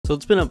So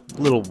it's been a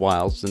little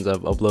while since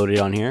I've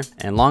uploaded on here,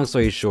 and long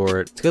story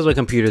short, it's because my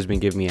computer's been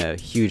giving me a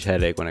huge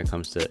headache when it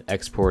comes to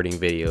exporting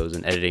videos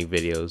and editing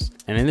videos.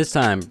 And in this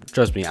time,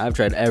 trust me, I've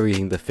tried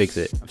everything to fix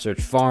it. I've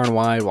searched far and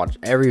wide, watched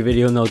every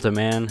video known to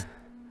man,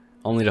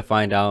 only to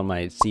find out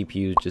my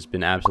CPU's just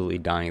been absolutely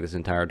dying this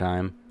entire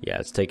time. Yeah,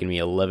 it's taken me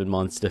 11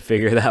 months to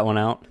figure that one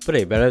out. But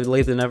hey, better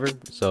late than never.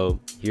 So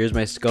here's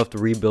my scuffed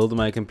rebuild of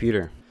my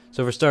computer.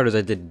 So for starters,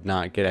 I did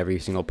not get every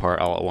single part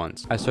all at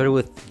once. I started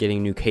with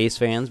getting new case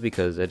fans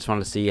because I just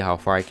wanted to see how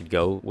far I could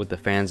go with the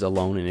fans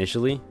alone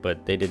initially,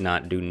 but they did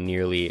not do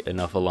nearly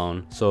enough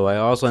alone. So I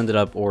also ended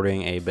up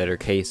ordering a better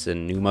case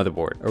and new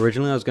motherboard.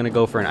 Originally, I was going to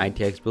go for an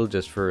ITX build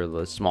just for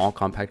the small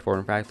compact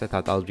form factor. I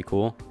thought that would be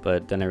cool,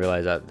 but then I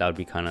realized that that would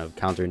be kind of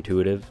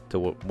counterintuitive to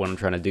what I'm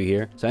trying to do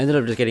here. So I ended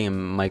up just getting a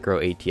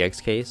micro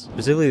ATX case,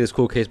 specifically this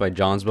cool case by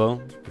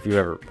Johnsbow, if you've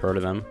ever heard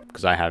of them,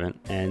 because I haven't.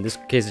 And this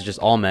case is just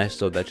all mesh,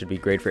 so that should be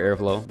great for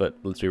airflow, but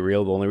let's be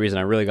real, the only reason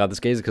I really got this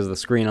case is because of the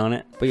screen on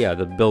it. But yeah,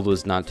 the build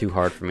was not too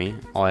hard for me.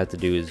 All I had to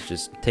do is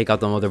just take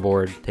out the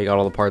motherboard, take out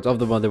all the parts of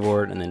the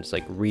motherboard, and then just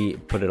like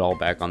put it all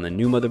back on the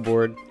new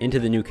motherboard into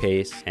the new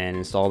case and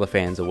install the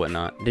fans and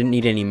whatnot. Didn't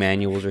need any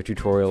manuals or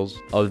tutorials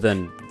other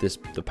than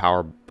the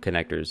power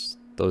connectors.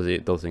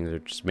 Those things are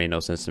just made no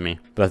sense to me,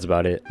 but that's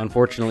about it.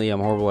 Unfortunately, I'm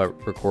horrible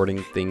at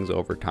recording things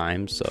over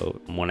time, so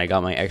when I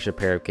got my extra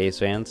pair of case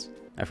fans,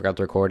 I forgot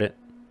to record it.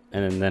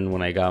 And then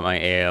when I got my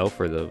AIO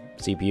for the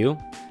CPU,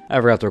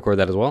 I forgot to record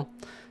that as well.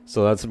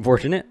 So that's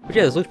unfortunate. But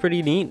yeah, this looks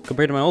pretty neat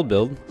compared to my old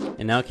build.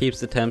 And now it keeps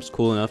the temps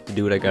cool enough to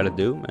do what I gotta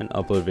do and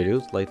upload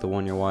videos like the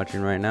one you're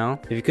watching right now.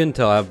 If you couldn't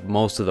tell, I have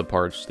most of the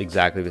parts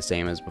exactly the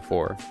same as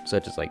before,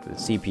 such as like the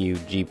CPU,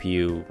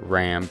 GPU,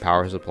 RAM,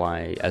 power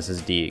supply,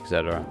 SSD,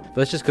 etc. But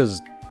that's just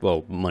because,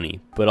 well,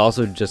 money, but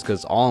also just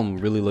because all I'm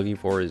really looking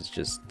for is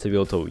just to be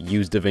able to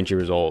use DaVinci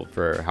Resolve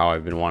for how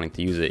I've been wanting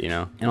to use it, you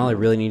know? And all I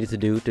really needed to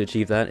do to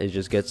achieve that is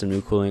just get some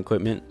new cooling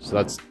equipment. So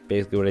that's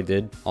basically what I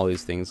did. All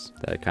these things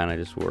that kind of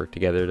just work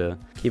together to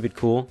keep it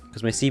cool.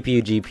 Because my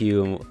CPU,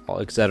 GPU,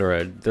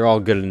 etc., they're all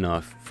good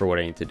enough for what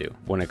I need to do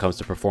when it comes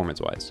to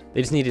performance-wise.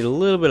 They just needed a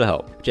little bit of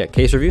help. But yeah,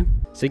 case review.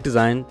 Sick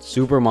design,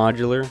 super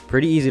modular,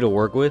 pretty easy to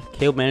work with.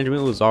 Cable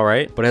management was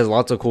alright, but it has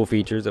lots of cool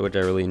features which I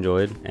really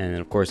enjoyed. And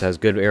of course it has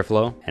good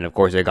airflow. And of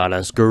course it got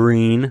a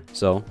screen.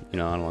 So, you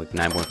know, I don't know, like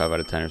 9.5 out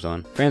of 10 or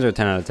something. Fans are a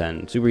 10 out of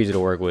 10. Super easy to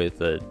work with.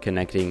 The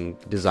connecting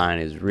design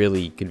is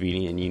really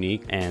convenient and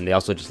unique. And they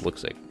also just look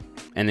sick.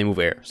 And they move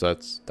air. So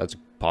that's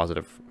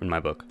positive in my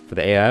book. For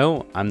the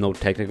AIO, I'm no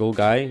technical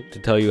guy to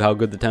tell you how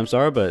good the temps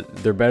are, but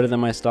they're better than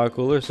my stock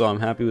cooler, so I'm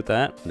happy with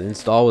that. The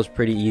install was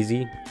pretty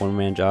easy,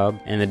 one-man job,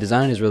 and the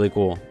design is really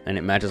cool, and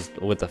it matches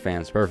with the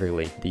fans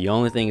perfectly. The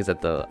only thing is that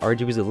the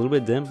RGB is a little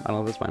bit dim. I don't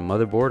know if that's my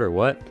motherboard or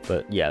what,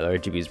 but yeah, the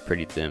RGB is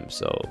pretty dim,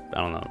 so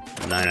I don't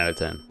know, 9 out of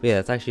 10. But yeah,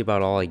 that's actually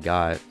about all I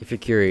got. If you're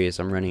curious,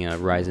 I'm running a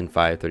Ryzen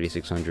 5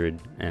 3600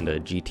 and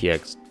a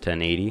GTX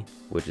 1080,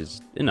 which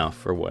is enough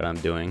for what I'm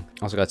doing.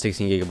 Also got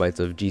 16 gigabytes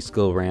of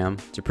G-Skill RAM.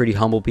 It's a pretty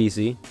humble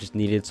PC, just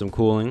needed some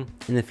cooling.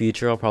 In the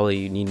future, I'll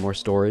probably need more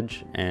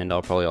storage, and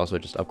I'll probably also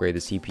just upgrade the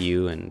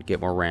CPU and get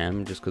more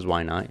RAM, just because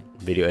why not?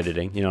 Video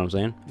editing, you know what I'm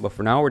saying? But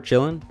for now, we're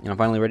chilling, and I'm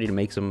finally ready to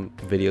make some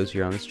videos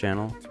here on this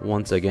channel.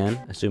 Once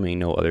again, assuming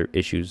no other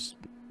issues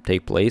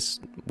take place,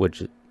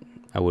 which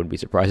I wouldn't be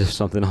surprised if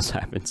something else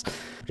happens. But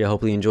yeah,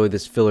 hopefully you enjoyed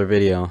this filler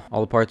video.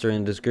 All the parts are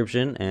in the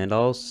description, and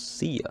I'll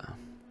see ya.